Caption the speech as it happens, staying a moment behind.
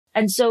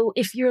And so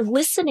if you're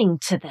listening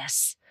to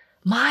this,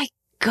 my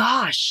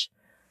gosh,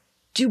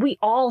 do we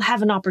all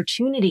have an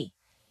opportunity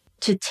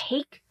to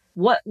take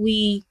what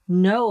we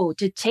know,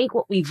 to take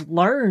what we've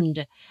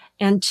learned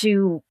and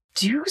to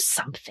do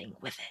something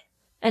with it?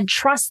 And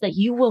trust that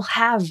you will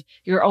have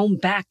your own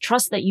back.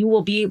 Trust that you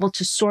will be able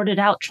to sort it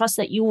out. Trust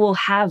that you will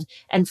have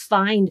and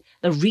find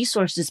the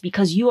resources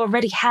because you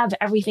already have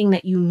everything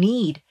that you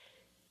need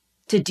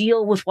to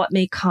deal with what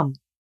may come.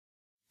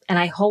 And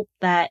I hope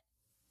that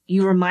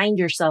you remind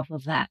yourself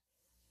of that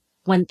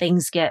when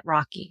things get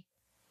rocky,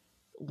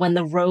 when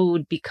the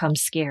road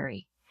becomes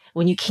scary,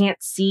 when you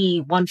can't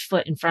see one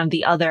foot in front of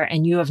the other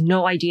and you have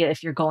no idea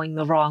if you're going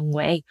the wrong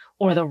way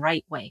or the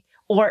right way,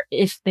 or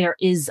if there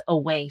is a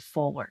way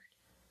forward.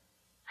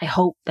 I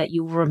hope that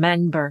you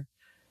remember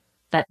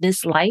that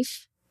this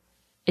life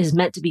is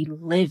meant to be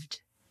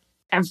lived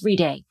every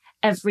day,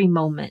 every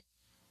moment,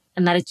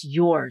 and that it's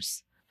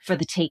yours for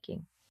the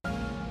taking.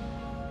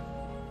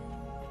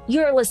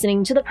 You're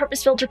listening to the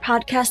Purpose Filter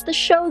Podcast, the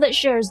show that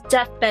shares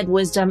deathbed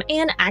wisdom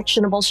and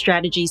actionable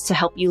strategies to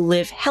help you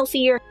live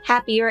healthier,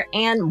 happier,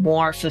 and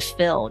more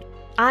fulfilled.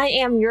 I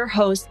am your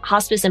host,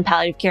 hospice and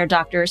palliative care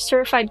doctor,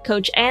 certified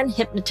coach and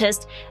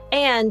hypnotist,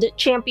 and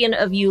champion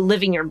of you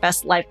living your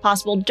best life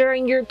possible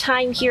during your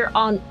time here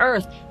on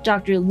Earth,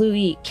 Dr.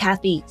 Louis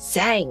Kathy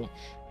Zhang.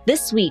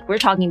 This week, we're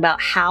talking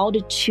about how to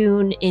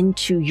tune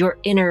into your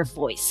inner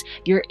voice,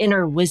 your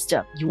inner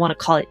wisdom. You want to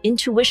call it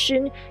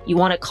intuition. You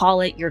want to call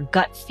it your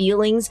gut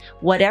feelings.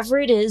 Whatever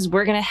it is,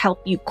 we're going to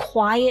help you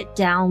quiet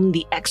down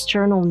the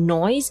external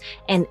noise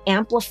and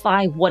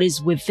amplify what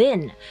is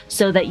within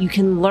so that you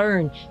can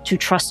learn to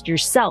trust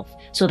yourself,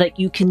 so that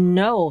you can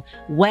know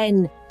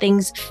when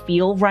things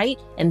feel right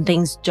and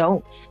things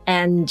don't,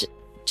 and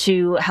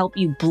to help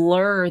you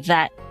blur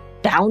that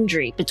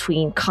boundary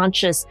between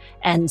conscious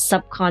and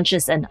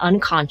subconscious and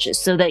unconscious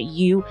so that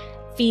you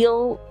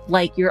feel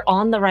like you're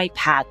on the right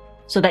path,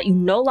 so that you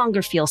no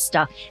longer feel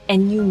stuck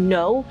and you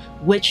know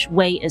which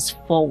way is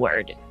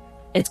forward.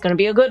 It's going to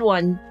be a good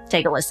one.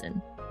 Take a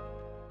listen.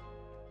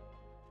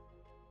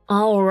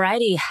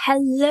 Alrighty.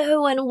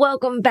 Hello and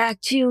welcome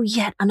back to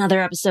yet another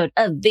episode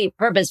of the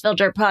Purpose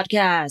Filter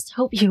Podcast.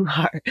 Hope you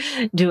are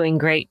doing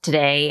great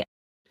today.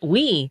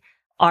 We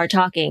are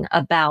talking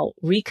about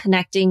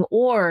reconnecting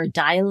or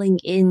dialing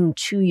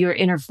into your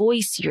inner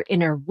voice, your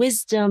inner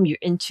wisdom, your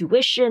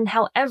intuition,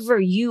 however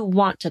you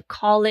want to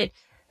call it.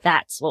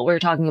 That's what we're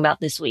talking about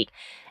this week.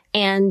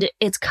 And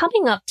it's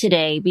coming up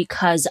today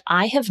because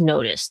I have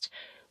noticed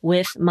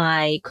with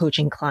my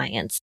coaching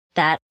clients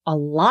that a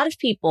lot of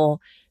people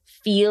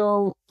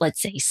feel,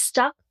 let's say,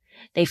 stuck.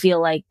 They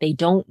feel like they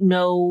don't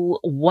know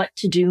what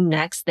to do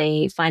next.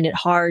 They find it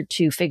hard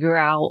to figure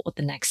out what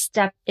the next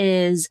step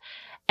is.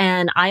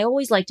 And I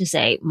always like to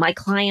say, my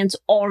clients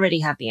already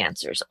have the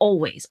answers,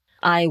 always.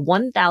 I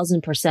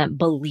 1000%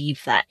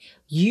 believe that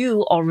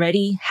you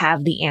already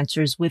have the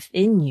answers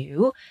within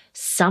you.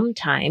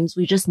 Sometimes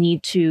we just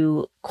need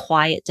to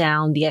quiet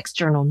down the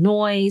external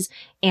noise,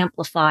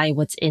 amplify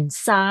what's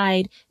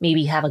inside,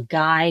 maybe have a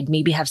guide,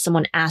 maybe have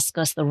someone ask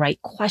us the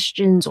right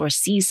questions or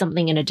see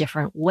something in a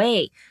different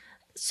way.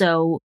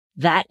 So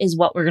that is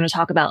what we're going to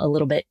talk about a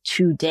little bit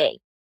today.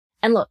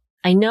 And look,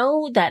 I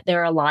know that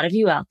there are a lot of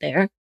you out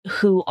there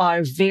who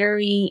are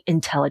very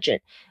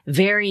intelligent,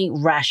 very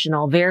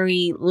rational,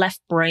 very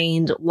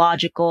left-brained,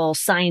 logical,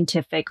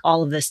 scientific,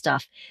 all of this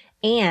stuff.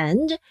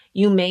 And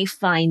you may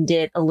find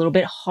it a little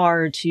bit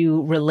hard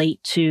to relate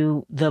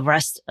to the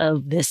rest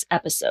of this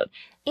episode.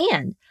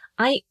 And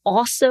I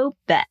also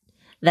bet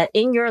that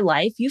in your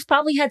life, you've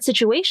probably had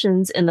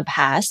situations in the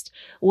past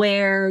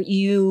where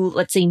you,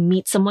 let's say,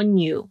 meet someone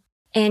new.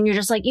 And you're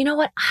just like, you know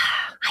what?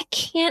 I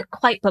can't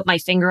quite put my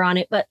finger on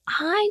it, but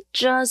I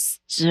just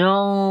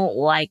don't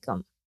like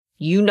them.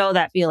 You know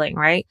that feeling,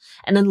 right?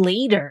 And then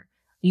later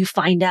you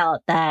find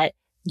out that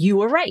you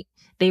were right.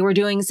 They were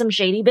doing some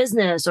shady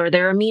business, or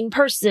they're a mean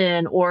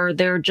person, or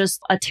they're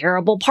just a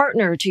terrible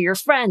partner to your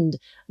friend,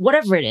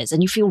 whatever it is.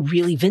 And you feel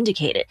really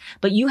vindicated,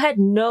 but you had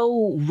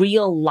no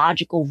real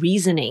logical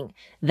reasoning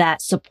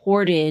that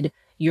supported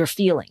your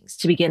feelings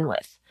to begin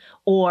with.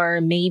 Or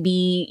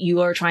maybe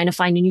you are trying to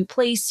find a new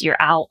place. You're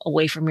out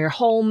away from your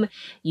home.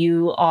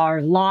 You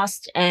are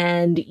lost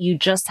and you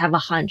just have a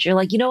hunch. You're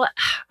like, you know what?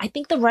 I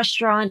think the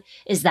restaurant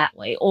is that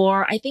way.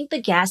 Or I think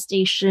the gas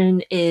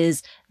station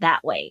is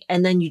that way.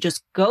 And then you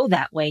just go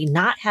that way,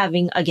 not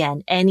having,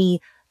 again, any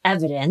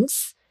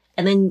evidence.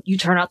 And then you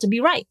turn out to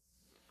be right.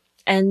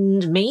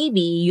 And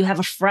maybe you have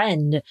a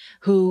friend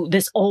who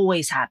this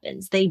always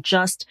happens. They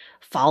just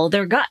follow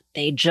their gut.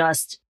 They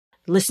just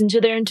listen to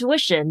their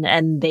intuition,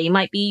 and they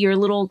might be your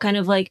little kind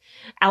of like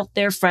out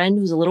there friend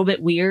who's a little bit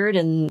weird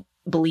and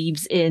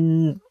believes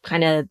in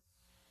kind of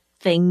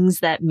things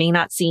that may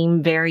not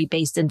seem very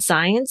based in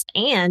science.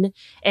 And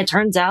it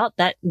turns out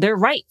that they're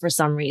right for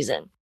some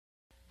reason.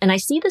 And I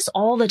see this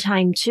all the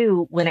time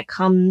too, when it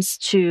comes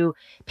to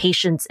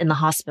patients in the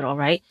hospital,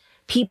 right?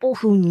 People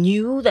who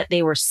knew that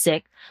they were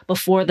sick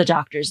before the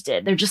doctors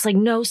did. They're just like,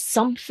 no,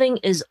 something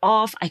is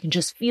off. I can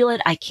just feel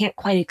it. I can't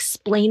quite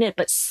explain it,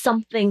 but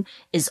something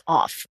is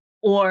off.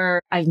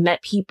 Or I've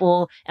met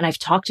people and I've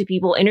talked to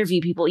people,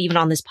 interviewed people, even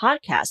on this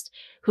podcast,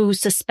 who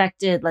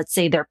suspected, let's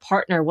say their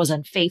partner was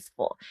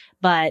unfaithful,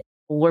 but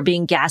were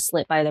being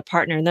gaslit by their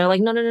partner. And they're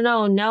like,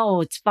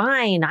 no, it's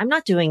fine. I'm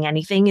not doing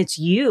anything. It's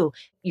you.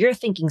 You're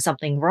thinking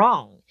something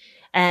wrong.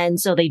 And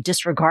so they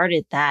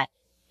disregarded that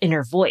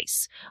inner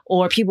voice.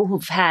 Or people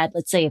who've had,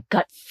 let's say, a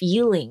gut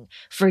feeling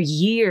for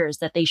years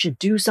that they should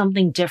do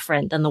something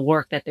different than the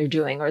work that they're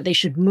doing, or they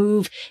should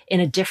move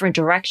in a different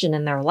direction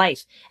in their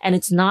life. And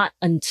it's not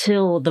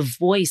until the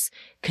voice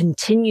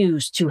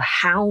continues to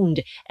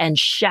hound and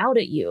shout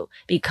at you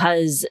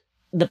because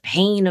the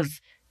pain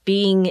of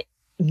being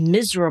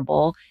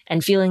miserable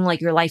and feeling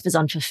like your life is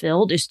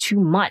unfulfilled is too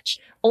much.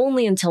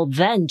 Only until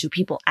then do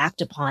people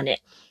act upon it.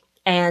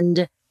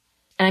 And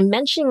I'm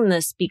mentioning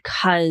this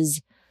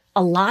because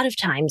a lot of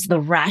times the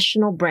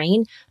rational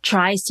brain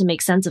tries to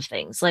make sense of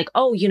things like,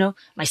 oh,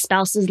 my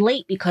spouse is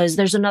late because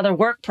there's another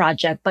work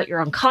project, but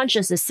your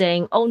unconscious is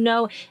saying, oh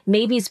no,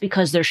 maybe it's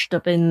because they're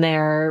in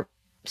their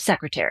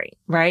secretary,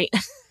 right?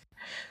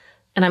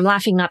 And I'm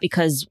laughing not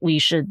because we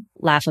should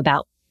laugh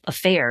about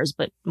affairs,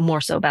 but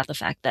more so about the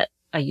fact that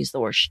I use the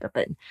word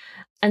stupiid.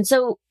 And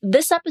so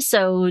this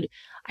episode,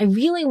 I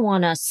really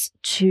want us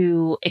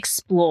to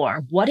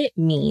explore what it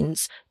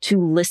means to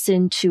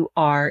listen to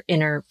our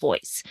inner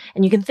voice.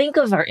 And you can think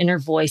of our inner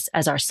voice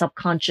as our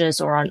subconscious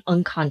or our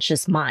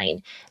unconscious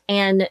mind.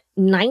 And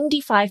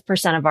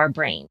 95% of our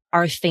brain,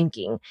 our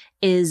thinking,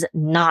 is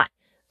not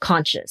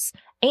conscious.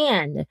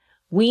 And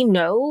we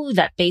know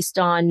that based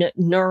on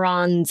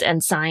neurons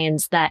and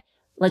science that,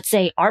 let's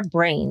say, our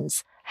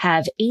brains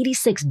have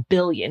 86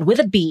 billion, with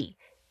a B,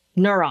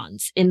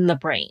 neurons in the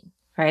brain,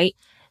 right?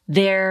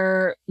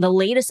 The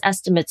latest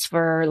estimates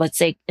for, let's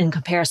say, in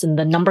comparison,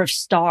 the number of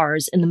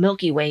stars in the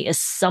Milky Way is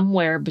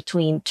somewhere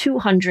between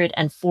 200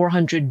 and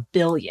 400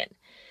 billion,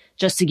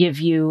 just to give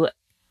you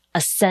a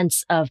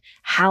sense of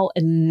how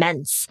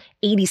immense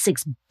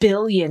 86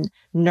 billion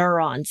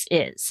neurons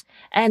is.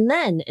 And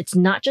then it's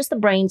not just the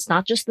brain, it's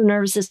not just the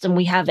nervous system.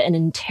 We have an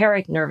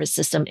enteric nervous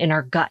system in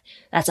our gut.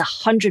 That's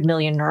 100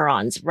 million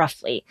neurons,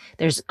 roughly.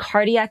 There's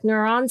cardiac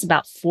neurons,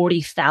 about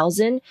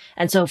 40,000.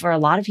 And so for a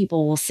lot of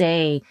people will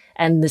say,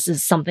 and this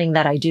is something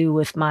that I do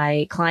with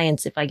my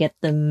clients if I get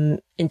them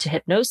into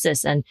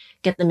hypnosis and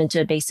get them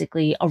into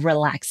basically a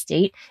relaxed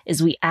state,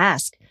 is we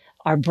ask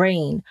our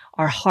brain,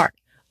 our heart,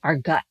 our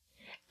gut.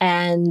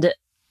 And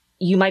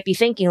you might be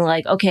thinking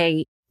like,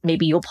 okay,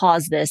 maybe you'll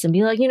pause this and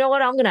be like, you know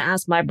what? I'm going to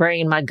ask my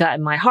brain, my gut,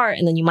 and my heart.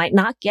 And then you might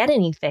not get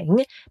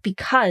anything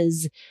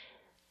because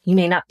you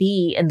may not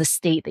be in the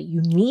state that you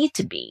need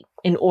to be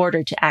in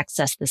order to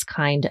access this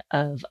kind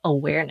of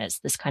awareness,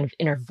 this kind of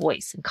inner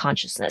voice and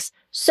consciousness.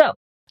 So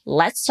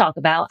let's talk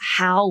about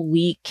how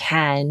we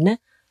can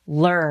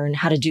learn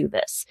how to do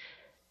this.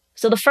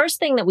 So the first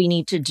thing that we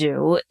need to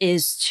do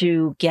is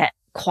to get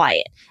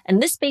quiet.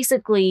 And this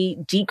basically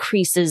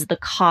decreases the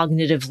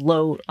cognitive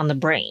load on the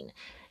brain.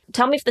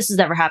 Tell me if this has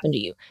ever happened to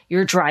you.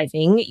 You're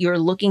driving, you're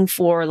looking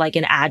for like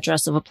an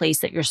address of a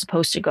place that you're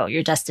supposed to go,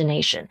 your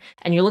destination.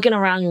 And you're looking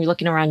around,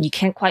 you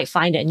can't quite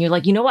find it. And you're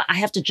like, you know what? I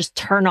have to just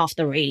turn off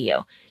the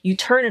radio. You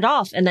turn it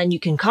off and then you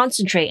can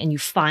concentrate and you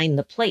find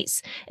the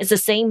place. It's the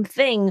same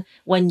thing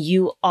when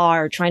you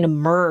are trying to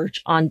merge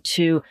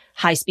onto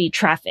high-speed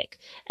traffic.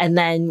 And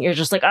then you're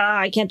just like,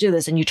 I can't do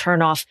this. And you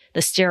turn off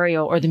the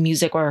stereo or the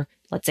music or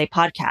let's say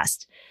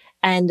podcast.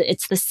 And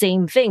it's the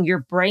same thing. Your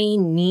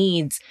brain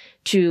needs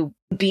to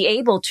be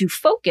able to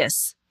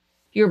focus.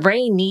 Your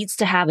brain needs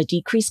to have a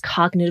decreased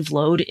cognitive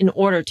load in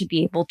order to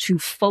be able to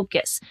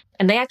focus.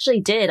 And they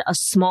actually did a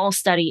small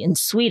study in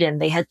Sweden.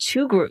 They had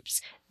two groups.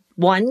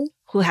 One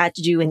who had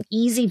to do an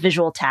easy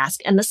visual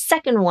task, and the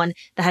second one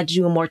that had to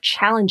do a more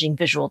challenging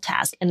visual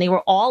task. And they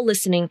were all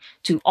listening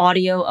to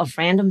audio of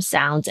random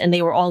sounds, and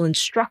they were all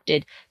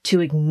instructed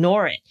to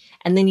ignore it.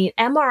 And then the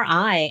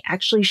MRI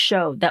actually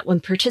showed that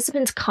when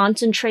participants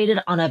concentrated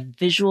on a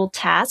visual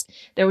task,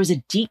 there was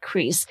a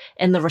decrease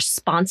in the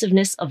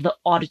responsiveness of the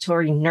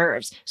auditory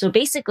nerves. So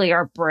basically,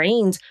 our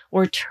brains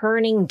were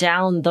turning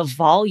down the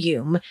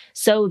volume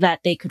so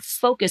that they could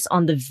focus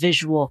on the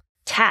visual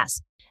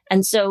task.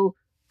 And so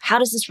how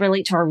does this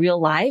relate to our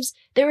real lives?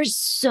 There is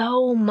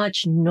so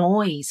much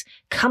noise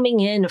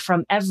coming in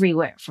from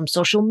everywhere, from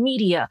social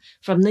media,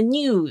 from the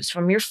news,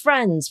 from your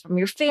friends, from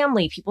your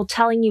family, people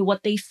telling you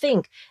what they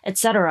think,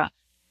 etc.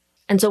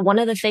 And so one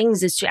of the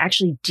things is to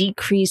actually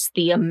decrease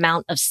the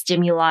amount of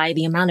stimuli,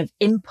 the amount of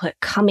input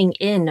coming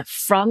in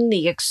from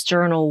the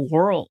external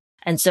world.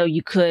 And so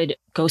you could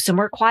go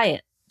somewhere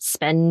quiet,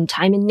 spend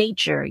time in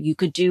nature. You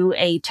could do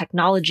a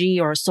technology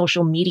or a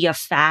social media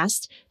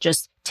fast,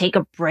 just take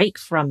a break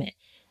from it.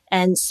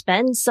 And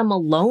spend some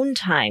alone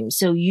time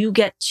so you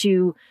get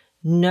to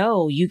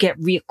know, you get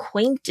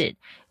reacquainted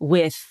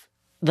with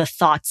the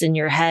thoughts in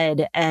your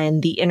head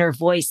and the inner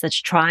voice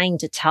that's trying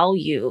to tell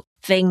you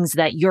things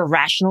that your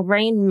rational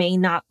brain may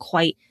not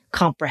quite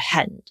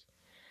comprehend.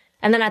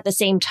 And then at the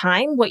same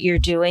time, what you're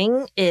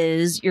doing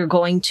is you're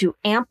going to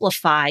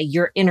amplify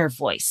your inner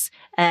voice.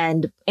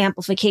 And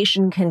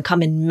amplification can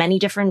come in many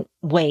different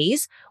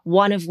ways,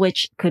 one of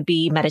which could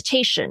be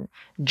meditation,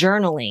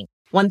 journaling.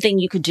 One thing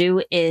you could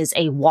do is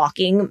a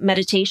walking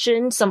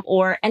meditation,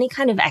 or any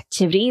kind of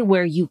activity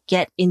where you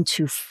get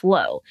into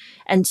flow.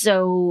 And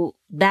so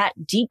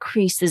that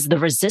decreases the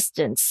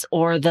resistance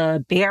or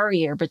the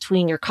barrier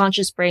between your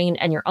conscious brain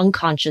and your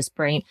unconscious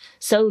brain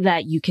so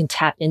that you can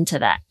tap into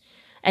that.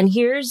 And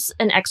here's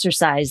an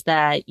exercise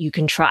that you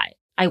can try.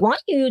 I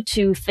want you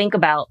to think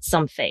about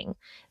something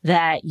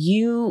that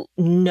you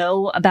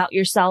know about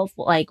yourself,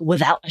 like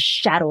without a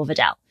shadow of a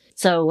doubt.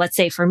 So let's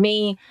say for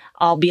me,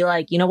 I'll be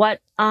like, you know what?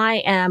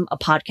 I am a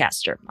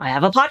podcaster. I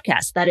have a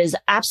podcast. That is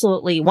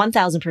absolutely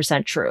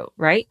 1000% true,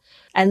 right?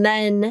 And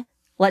then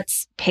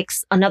let's pick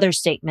another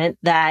statement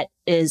that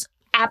is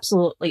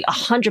absolutely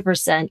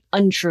 100%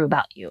 untrue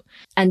about you.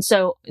 And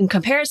so in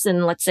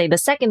comparison, let's say the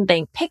second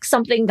thing, pick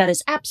something that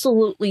is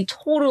absolutely,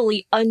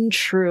 totally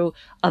untrue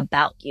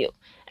about you.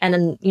 And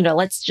then,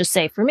 let's just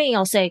say for me,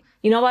 I'll say,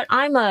 you know what?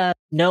 I'm a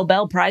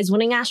Nobel Prize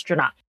winning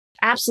astronaut.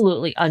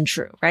 Absolutely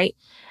untrue, right?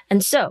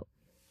 And so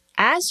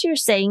as you're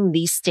saying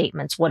these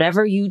statements,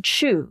 whatever you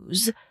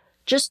choose,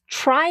 just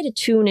try to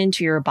tune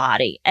into your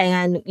body,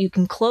 and you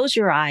can close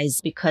your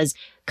eyes because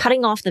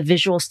cutting off the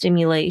visual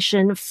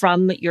stimulation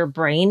from your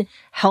brain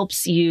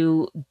helps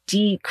you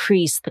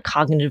decrease the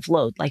cognitive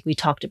load, like we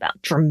talked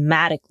about,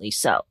 dramatically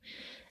so.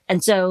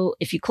 And so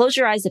if you close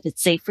your eyes, if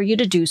it's safe for you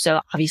to do so,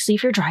 obviously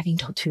if you're driving,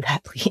 don't do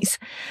that, please.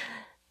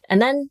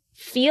 And then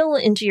feel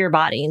into your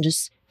body, and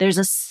there's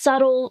a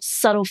subtle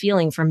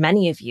feeling for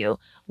many of you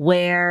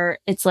where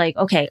it's like,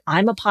 okay,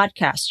 I'm a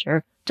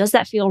podcaster. Does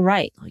that feel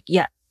right? Like,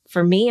 yeah.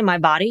 For me in my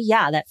body,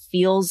 yeah, that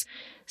feels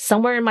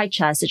somewhere in my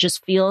chest. It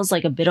just feels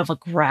like a bit of a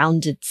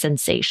grounded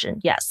sensation.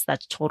 Yes,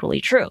 that's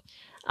totally true.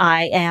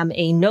 I am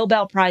a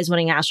Nobel Prize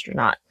winning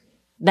astronaut.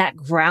 That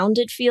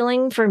grounded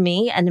feeling for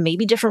me, and it may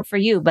be different for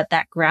you, but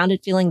that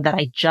grounded feeling that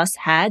I just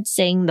had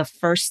saying the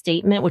first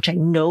statement, which I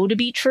know to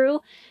be true,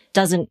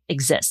 doesn't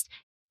exist.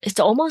 It's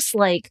almost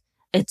like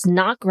it's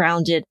not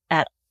grounded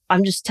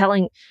I'll just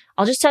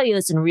tell you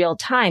this in real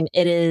time.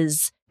 It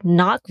is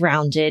not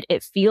grounded.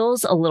 It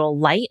feels a little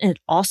light, and it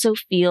also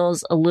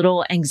feels a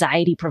little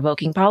anxiety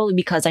provoking, probably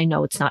because I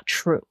know it's not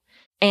true.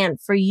 And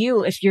for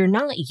you, if you're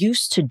not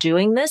used to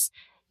doing this,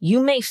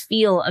 you may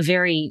feel a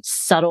very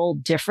subtle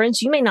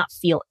difference. You may not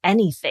feel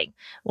anything,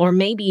 or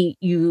maybe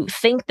you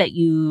think that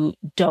you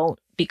don't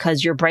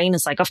because your brain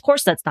is like, of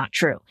course, that's not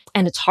true.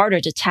 And it's harder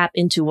to tap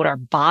into what our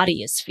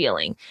body is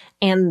feeling.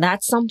 And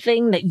that's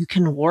something that you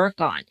can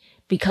work on,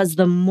 because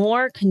the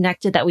more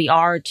connected that we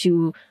are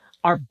to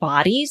our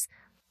bodies,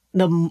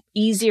 the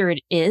easier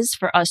it is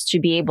for us to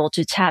be able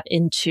to tap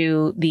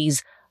into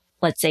these,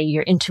 let's say,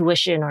 your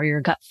intuition or your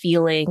gut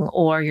feeling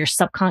or your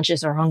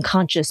subconscious or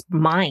unconscious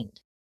mind.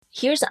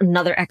 Here's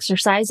another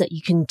exercise that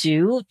you can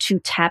do to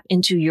tap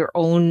into your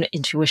own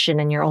intuition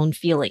and your own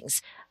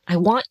feelings. I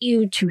want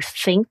you to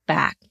think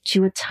back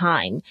to a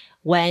time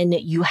when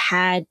you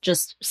had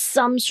just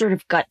some sort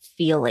of gut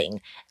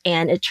feeling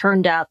and it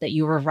turned out that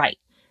you were right.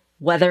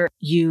 Whether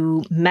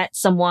you met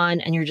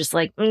someone and you're just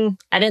like,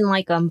 I didn't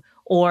like them,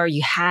 or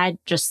you had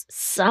just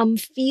some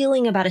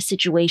feeling about a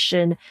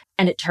situation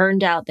and it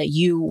turned out that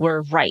you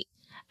were right.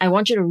 I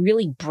want you to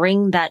really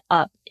bring that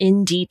up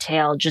in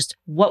detail. Just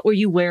what were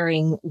you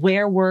wearing?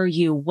 Where were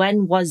you?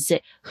 When was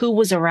it? Who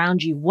was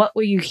around you? What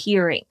were you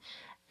hearing?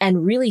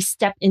 And really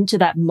step into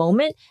that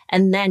moment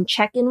and then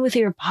check in with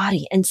your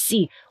body and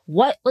see,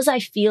 what was I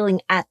feeling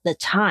at the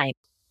time?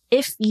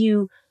 If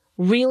you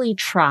really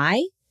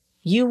try,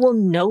 you will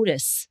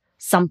notice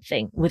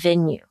something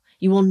within you.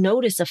 You will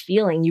notice a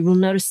feeling. You will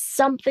notice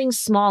something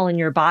small in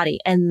your body.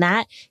 And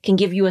that can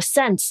give you a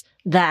sense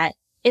that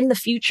in the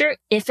future,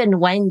 if and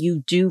when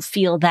you do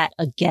feel that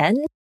again,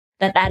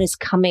 that is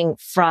coming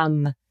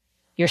from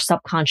your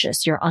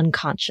subconscious, your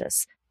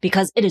unconscious,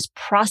 because it is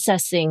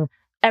processing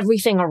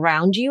everything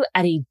around you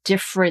at a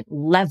different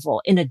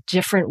level, in a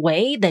different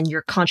way than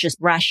your conscious,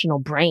 rational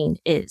brain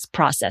is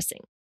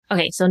processing.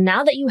 Okay, so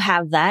now that you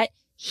have that,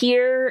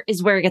 here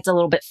is where it gets a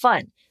little bit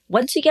fun.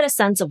 Once you get a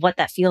sense of what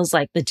that feels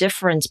like, the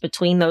difference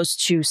between those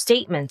two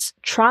statements,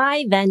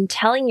 try then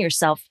telling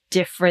yourself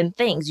different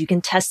things. You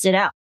can test it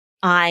out.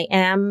 I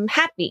am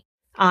happy.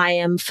 I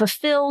am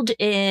fulfilled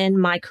in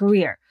my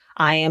career.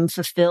 I am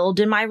fulfilled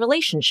in my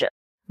relationship.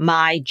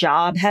 My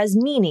job has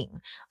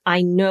meaning.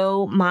 I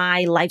know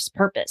my life's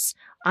purpose.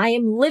 I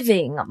am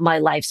living my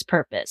life's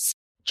purpose.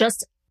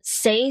 Just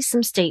say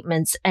some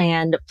statements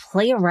and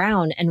play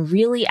around and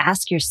really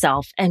ask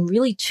yourself and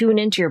really tune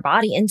into your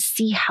body and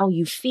see how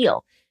you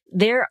feel.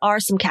 There are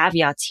some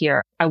caveats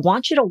here. I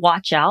want you to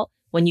watch out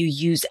when you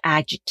use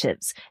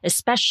adjectives,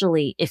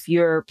 especially if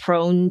you're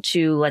prone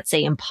to, let's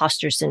say,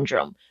 imposter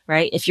syndrome,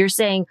 right? If you're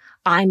saying,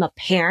 I'm a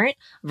parent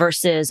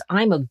versus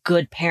I'm a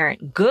good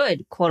parent,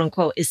 good, quote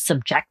unquote, is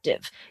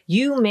subjective.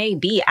 You may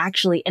be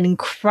actually an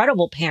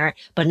incredible parent,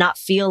 but not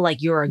feel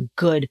like you're a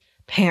good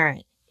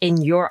parent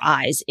in your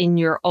eyes, in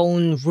your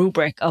own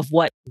rubric of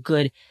what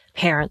good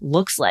parent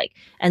looks like.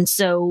 And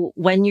so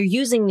when you're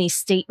using these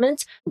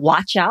statements,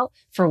 watch out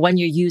for when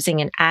you're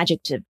using an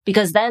adjective,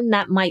 because then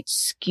that might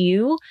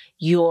skew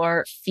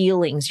your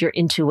feelings, your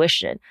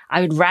intuition.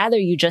 I would rather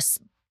you just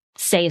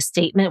say a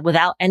statement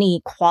without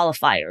any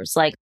qualifiers,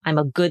 like I'm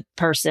a good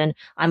person,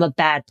 I'm a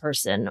bad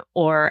person,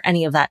 or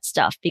any of that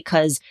stuff,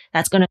 because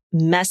that's going to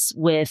mess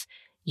with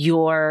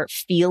your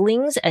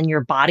feelings and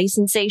your body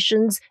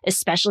sensations,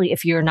 especially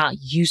if you're not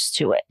used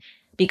to it.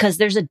 Because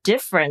there's a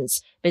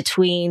difference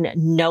between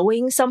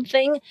knowing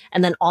something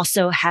and then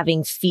also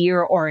having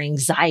fear or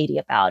anxiety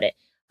about it.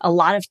 A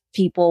lot of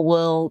people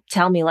will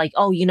tell me like,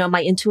 oh,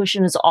 my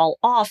intuition is all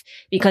off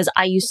because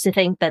I used to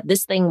think that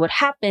this thing would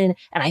happen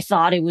and I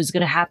thought it was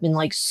going to happen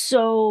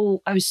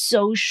I was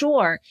so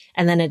sure.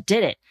 And then it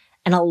didn't.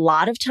 And a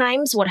lot of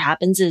times what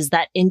happens is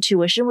that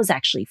intuition was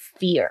actually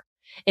fear.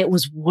 It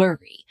was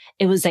worry.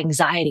 It was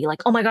anxiety.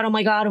 Like, oh my God, oh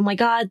my God, oh my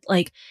God.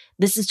 Like,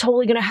 this is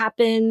totally going to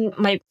happen.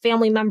 My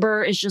family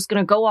member is just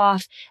going to go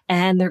off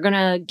and they're going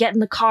to get in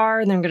the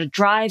car and they're going to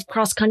drive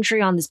cross country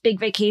on this big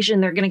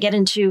vacation. They're going to get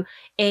into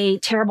a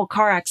terrible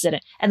car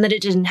accident. And then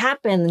it didn't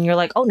happen. And you're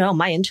like, oh no,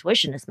 my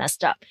intuition is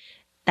messed up.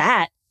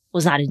 That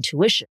was not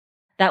intuition.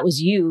 That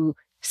was you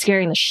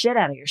scaring the shit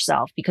out of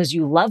yourself because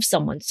you love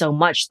someone so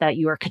much that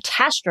you are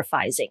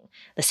catastrophizing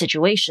the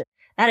situation.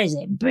 That is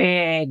a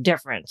big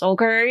difference.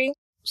 Okay.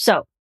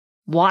 So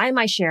why am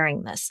I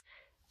sharing this?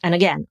 And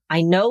again,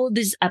 I know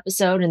this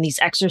episode and these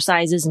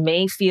exercises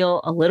may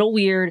feel a little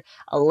weird,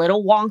 a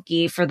little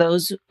wonky for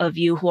those of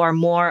you who are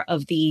more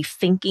of the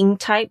thinking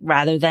type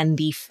rather than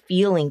the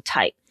feeling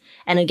type.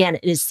 And again,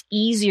 it is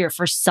easier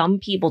for some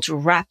people to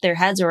wrap their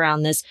heads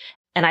around this.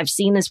 And I've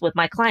seen this with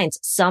my clients.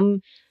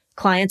 Some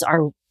clients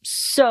are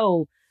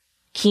so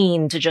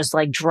keen to just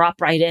drop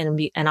right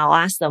in and I'll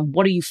ask them,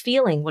 what are you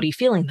feeling? What are you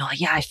feeling? They're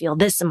like, yeah, I feel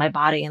this in my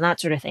body and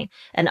that sort of thing.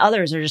 And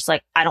others are just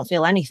like, I don't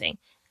feel anything.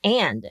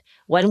 And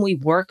when we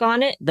work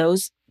on it,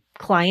 those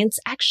clients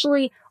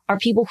actually are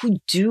people who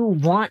do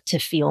want to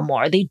feel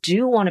more. They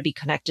do want to be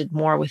connected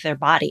more with their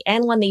body.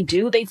 And when they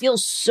do, they feel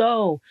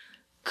so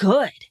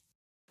good.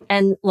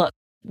 And look,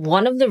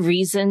 one of the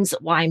reasons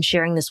why I'm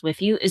sharing this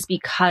with you is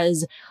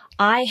because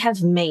I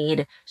have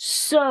made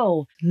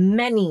so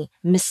many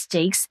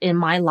mistakes in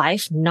my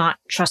life, not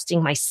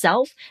trusting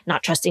myself,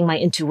 not trusting my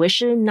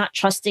intuition, not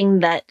trusting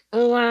that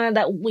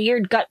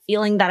weird gut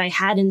feeling that I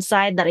had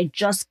inside that I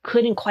just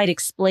couldn't quite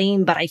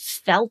explain, but I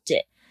felt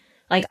it.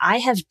 Like I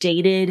have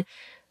dated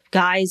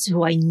guys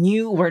who I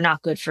knew were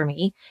not good for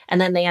me,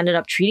 and then they ended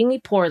up treating me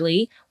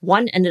poorly.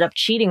 One ended up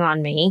cheating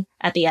on me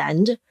at the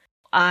end.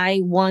 I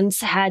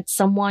once had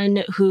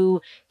someone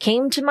who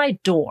came to my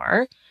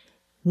door,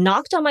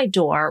 knocked on my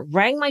door,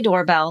 rang my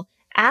doorbell,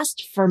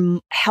 asked for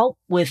help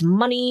with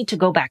money to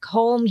go back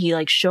home. He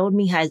showed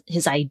me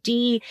his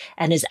ID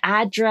and his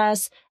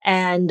address.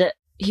 And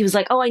he was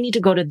like, oh, I need to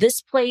go to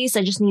this place.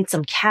 I just need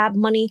some cab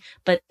money.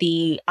 But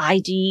the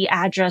ID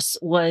address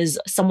was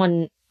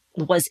someone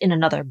was in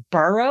another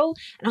borough.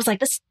 And I was like,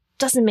 this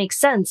doesn't make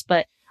sense.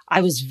 But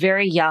I was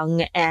very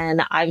young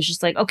and I was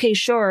just like, okay,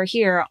 sure.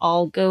 Here,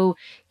 I'll go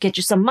get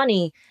you some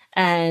money.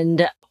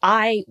 And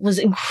I was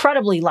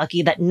incredibly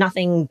lucky that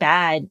nothing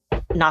bad,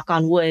 knock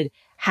on wood,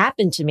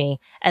 happened to me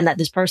and that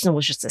this person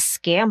was just a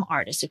scam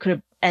artist. It could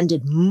have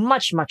ended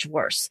much, much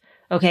worse.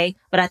 Okay.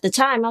 But at the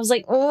time I was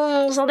like,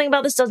 something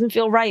about this doesn't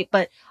feel right,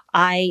 but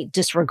I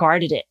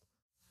disregarded it.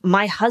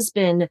 My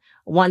husband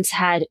once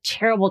had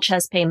terrible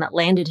chest pain that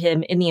landed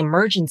him in the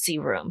emergency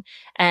room.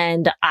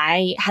 And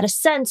I had a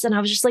sense and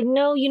I was just like,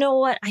 no, you know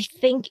what? I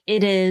think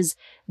it is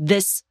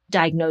this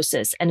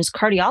diagnosis. And his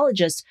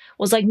cardiologist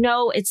was like,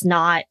 no, it's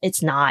not.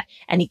 It's not.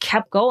 And he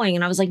kept going.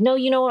 And I was like, no,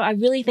 you know what? I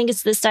really think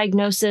it's this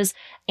diagnosis.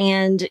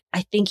 And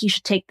I think he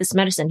should take this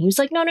medicine. He was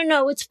like,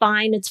 no, it's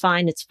fine. It's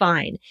fine. It's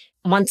fine.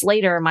 Months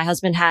later, my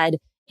husband had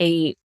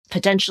a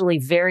potentially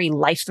very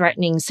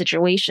life-threatening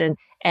situation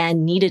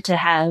and needed to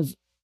have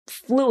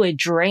fluid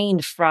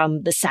drained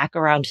from the sac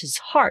around his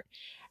heart.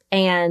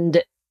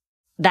 And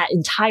that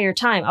entire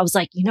time I was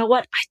like, you know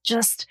what? I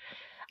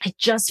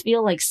just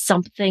feel like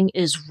something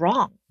is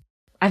wrong.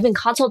 I've been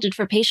consulted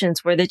for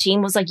patients where the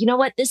team was like, you know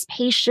what? This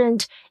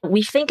patient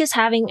we think is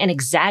having an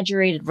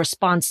exaggerated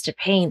response to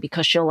pain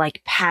because she'll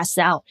pass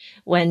out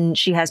when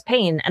she has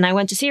pain. And I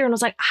went to see her and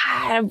was like,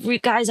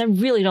 guys, I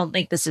really don't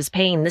think this is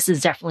pain. This is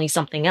definitely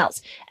something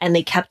else. And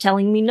they kept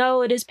telling me,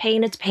 no, it is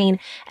pain. It's pain.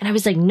 And I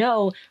was like,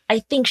 no, I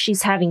think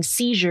she's having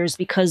seizures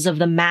because of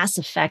the mass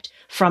effect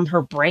from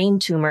her brain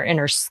tumor in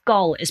her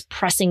skull is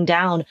pressing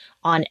down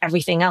on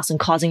everything else and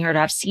causing her to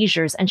have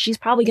seizures. And she's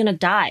probably going to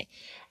die.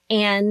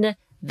 And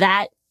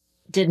that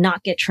did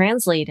not get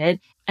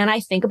translated. And I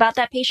think about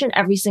that patient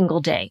every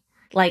single day.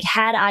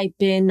 Had I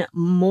been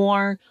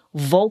more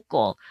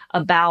vocal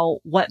about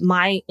what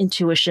my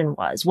intuition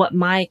was, what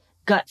my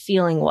gut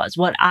feeling was,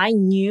 what I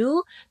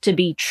knew to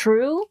be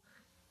true,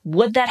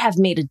 would that have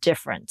made a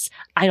difference?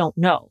 I don't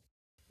know,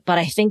 but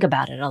I think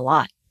about it a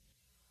lot.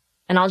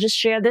 And I'll just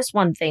share this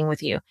one thing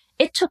with you.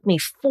 It took me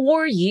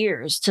 4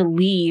 years to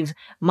leave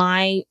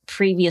my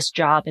previous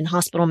job in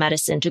hospital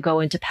medicine to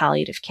go into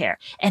palliative care.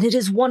 And it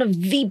is one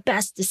of the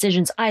best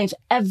decisions I have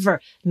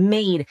ever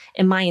made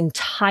in my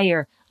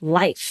entire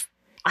life.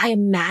 I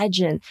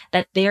imagine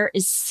that there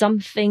is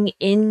something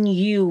in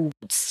you,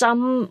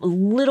 some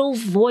little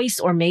voice,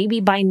 or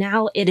maybe by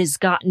now it has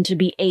gotten to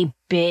be a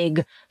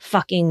big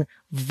fucking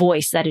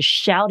voice that is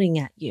shouting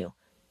at you.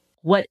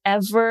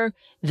 Whatever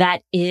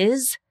that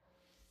is,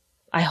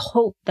 I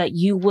hope that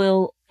you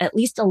will at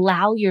least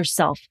allow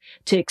yourself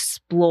to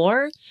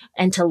explore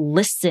and to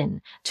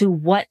listen to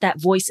what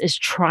that voice is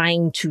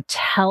trying to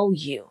tell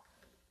you.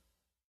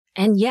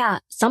 And yeah,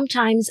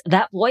 sometimes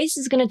that voice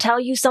is going to tell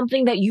you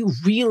something that you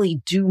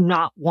really do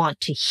not want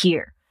to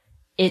hear.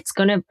 It's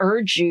going to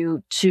urge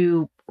you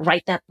to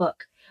write that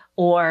book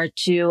or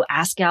to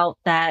ask out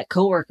that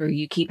coworker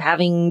you keep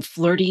having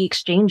flirty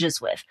exchanges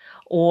with,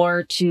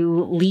 or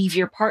to leave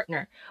your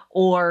partner,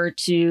 or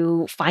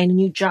to find a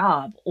new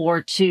job,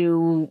 or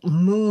to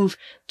move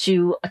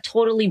to a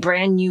totally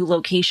brand new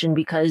location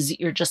because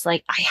you're just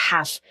like, I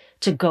have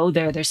to go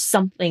there. There's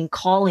something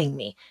calling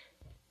me.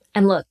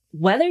 And look,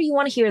 whether you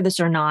want to hear this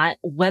or not,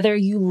 whether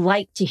you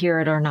like to hear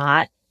it or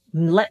not,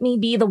 let me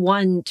be the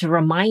one to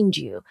remind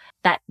you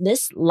that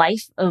this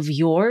life of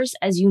yours,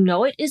 as you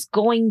know it, is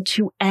going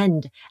to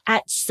end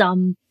at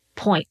some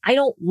point. I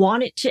don't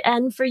want it to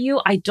end for you.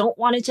 I don't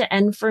want it to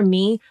end for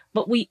me,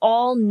 but we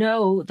all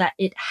know that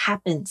it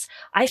happens.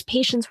 I have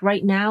patients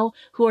right now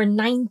who are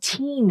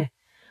 19,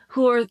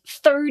 who are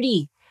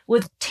 30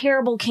 with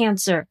terrible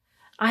cancer.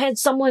 I had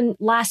someone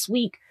last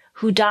week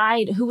who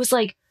died who was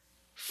like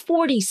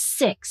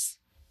 46,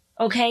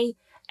 okay?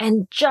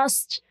 And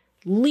just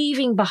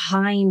leaving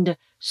behind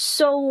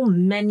so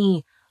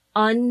many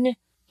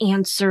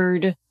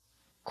unanswered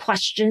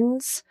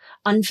questions,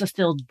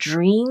 unfulfilled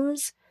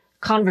dreams,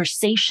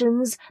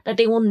 conversations that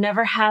they will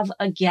never have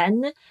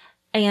again,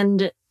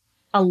 and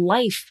a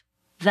life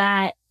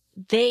that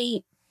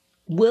they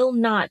will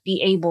not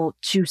be able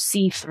to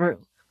see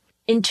through.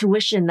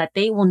 Intuition that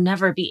they will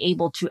never be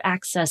able to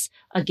access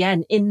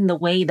again in the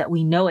way that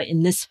we know it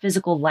in this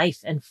physical life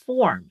and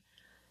form.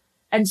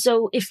 And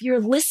so if you're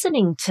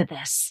listening to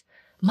this,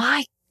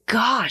 my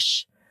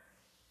gosh,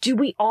 do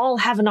we all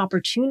have an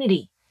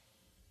opportunity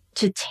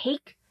to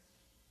take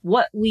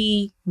what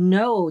we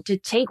know, to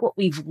take what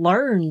we've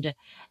learned,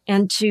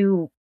 and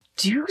to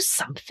do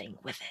something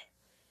with it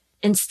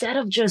instead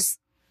of just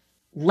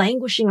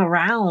languishing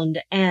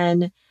around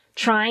and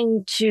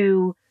trying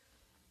to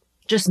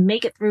just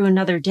make it through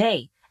another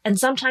day. And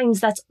sometimes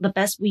that's the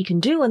best we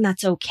can do, and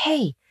that's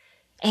okay.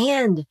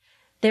 And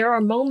there are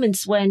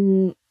moments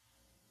when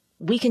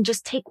we can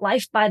just take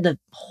life by the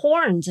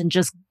horns and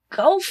just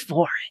go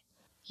for it,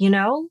 you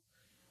know?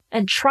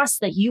 And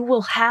trust that you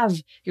will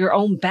have your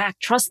own back.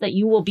 Trust that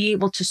you will be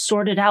able to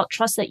sort it out.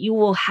 Trust that you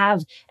will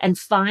have and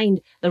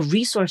find the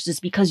resources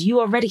because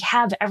you already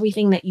have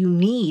everything that you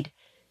need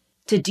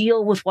to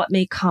deal with what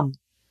may come.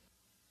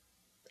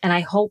 And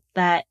I hope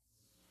that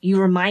you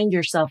remind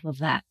yourself of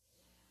that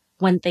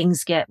when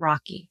things get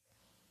rocky,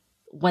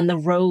 when the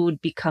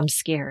road becomes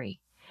scary,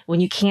 when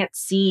you can't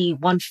see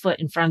one foot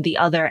in front of the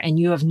other and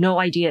you have no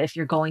idea if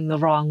you're going the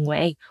wrong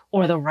way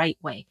or the right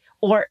way,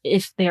 or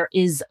if there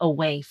is a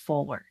way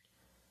forward.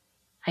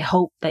 I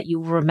hope that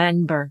you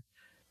remember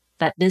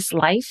that this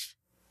life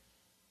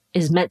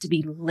is meant to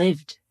be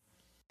lived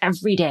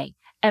every day,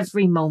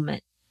 every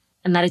moment,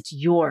 and that it's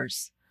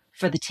yours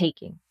for the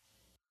taking.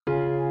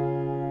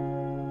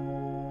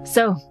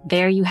 So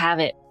there you have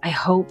it. I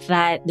hope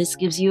that this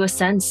gives you a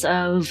sense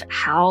of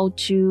how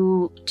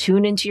to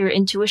tune into your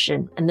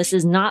intuition. And this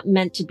is not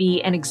meant to be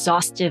an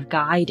exhaustive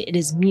guide. It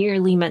is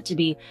merely meant to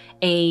be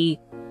a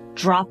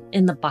drop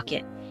in the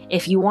bucket.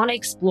 If you want to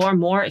explore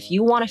more, if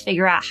you want to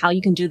figure out how you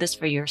can do this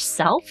for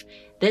yourself,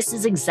 this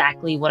is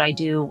exactly what I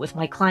do with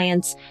my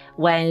clients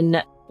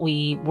when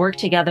we work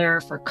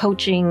together for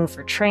coaching,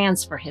 for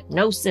trance, for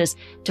hypnosis,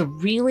 to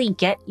really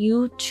get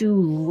you to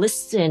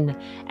listen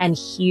and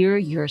hear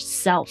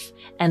yourself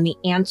and the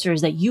answers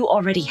that you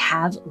already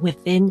have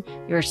within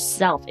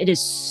yourself. It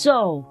is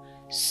so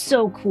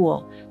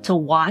cool to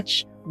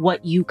watch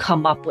what you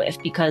come up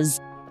with because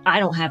I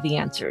don't have the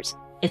answers.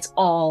 It's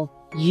all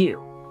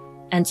you.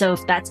 And so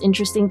if that's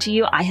interesting to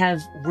you, I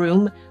have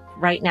room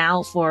right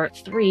now for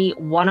 3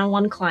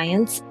 one-on-one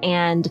clients,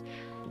 and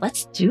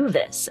let's do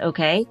this,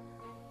 okay?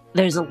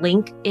 There's a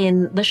link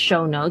in the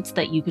show notes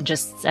that you can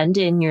just send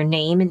in your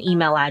name and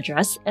email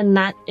address, and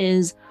that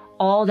is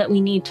all that we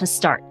need to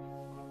start.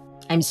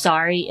 I'm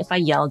sorry if I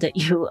yelled at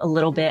you a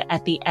little bit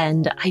at the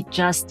end. I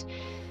just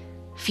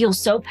feel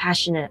so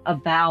passionate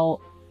about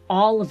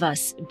all of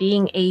us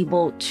being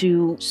able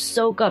to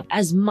soak up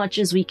as much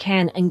as we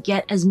can and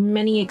get as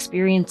many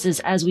experiences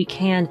as we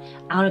can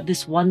out of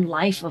this one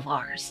life of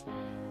ours.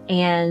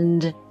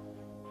 And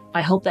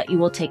I hope that you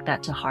will take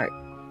that to heart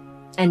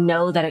and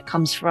know that it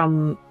comes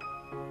from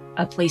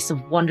a place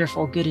of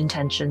wonderful, good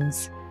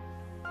intentions,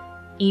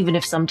 even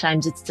if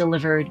sometimes it's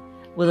delivered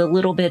with a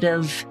little bit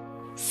of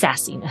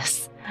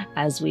sassiness,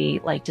 as we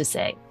like to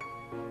say.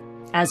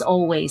 As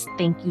always,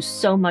 thank you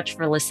so much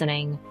for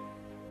listening.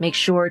 Make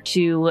sure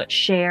to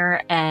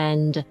share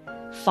and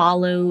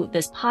follow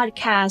this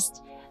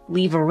podcast,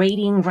 leave a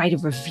rating, write a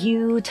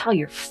review, tell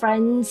your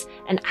friends.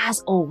 And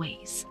as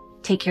always,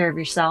 take care of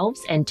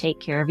yourselves and take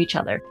care of each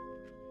other.